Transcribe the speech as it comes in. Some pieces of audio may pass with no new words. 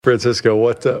Francisco,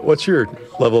 what's your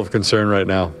level of concern right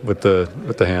now with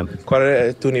the hand? ¿Cuál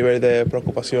es tu nivel de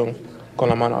preocupación con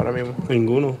la mano ahora mismo?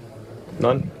 Ninguno.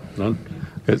 None.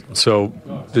 So,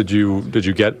 did you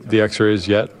get the X-rays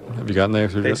yet? Have you gotten the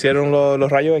X-rays ¿Te yet? hicieron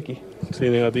los rayos X? Sí,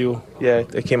 negativo. Yeah,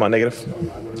 it came out negative.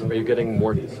 Are you getting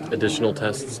more additional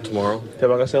tests tomorrow? ¿Te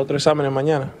van a hacer otro examen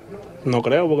mañana? No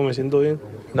creo porque me siento bien.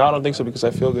 No, I don't think so because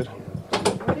I feel good.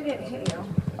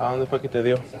 ¿A dónde fue que te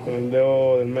dio? Con el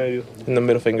dedo del medio. In the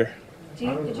middle finger. Did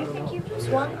you think you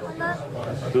swung on that?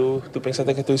 ¿Tú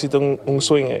pensaste que tú hiciste un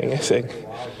swing en ese?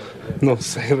 No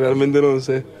sé, realmente no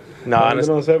sé. No,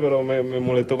 realmente no sé, pero me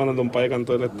molestó cuando el umpire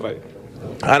cantó el strike.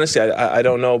 Honestly, I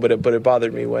don't know, but it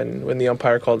bothered me when the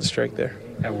umpire called the strike there.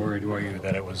 How worried were you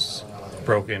that it was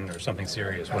broken or something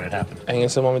serious when it happened? En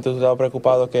ese momento tú estabas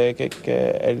preocupado que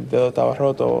el dedo estaba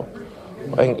roto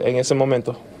en ese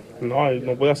momento. No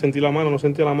podía sentir la mano, no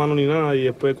sentía la mano ni nada. Y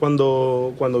después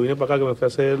cuando vine para acá, que me fui a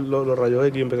hacer los rayos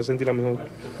X, empecé a sentirla mejor.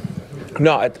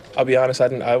 No, I'll be honest, I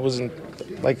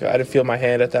didn't feel my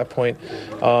hand at that point.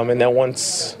 And then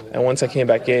once I came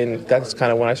back in, that's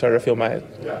kind of when I started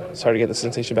to get the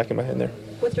sensation back in my hand there.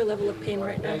 What's your level of pain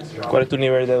right now? ¿Cuál es tu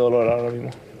nivel de dolor ahora mismo?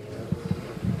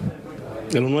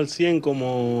 Del 1 al 100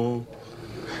 como...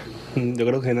 Yo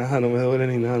creo que nada, no me duele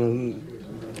ni nada.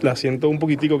 La siento un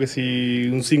poquitico que si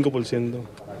un 5%.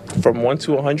 From 1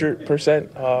 to 100%,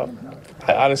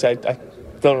 honestly, I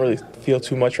don't really feel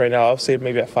too much right now. I'll say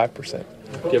maybe at 5%.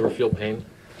 Do you ever feel pain?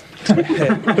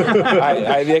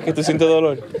 ¿Hay días que tú sientes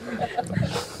dolor?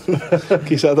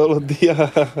 Quizá todos los días.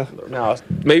 No,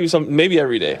 maybe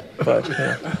every day. But,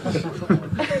 yeah.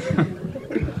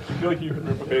 You feel like you can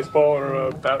rip a baseball or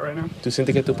a bat right now? ¿Tú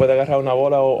sientes que tú puedes agarrar una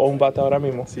bola o un bate ahora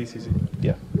mismo? Sí.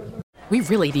 Yeah. We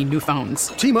really need new phones.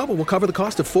 T-Mobile will cover the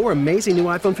cost of 4 amazing new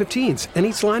iPhone 15s, and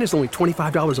each line is only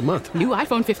 $25 a month. New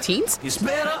iPhone 15s? It's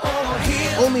better over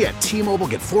here. Only at T-Mobile,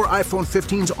 get 4 iPhone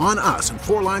 15s on us and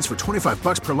 4 lines for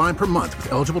 $25 per line per month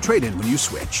with eligible trade-in when you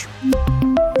switch.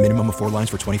 Minimum of 4 lines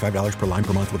for $25 per line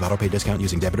per month with autopay discount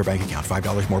using debit or bank account.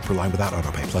 $5 more per line without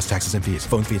autopay, plus taxes and fees.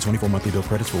 Phone fee at 24 monthly bill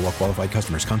credits for well-qualified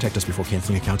customers. Contact us before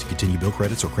canceling account to continue bill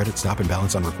credits or credit stop and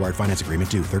balance on required finance agreement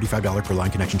due. $35 per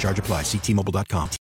line connection charge applies. See T-Mobile.com.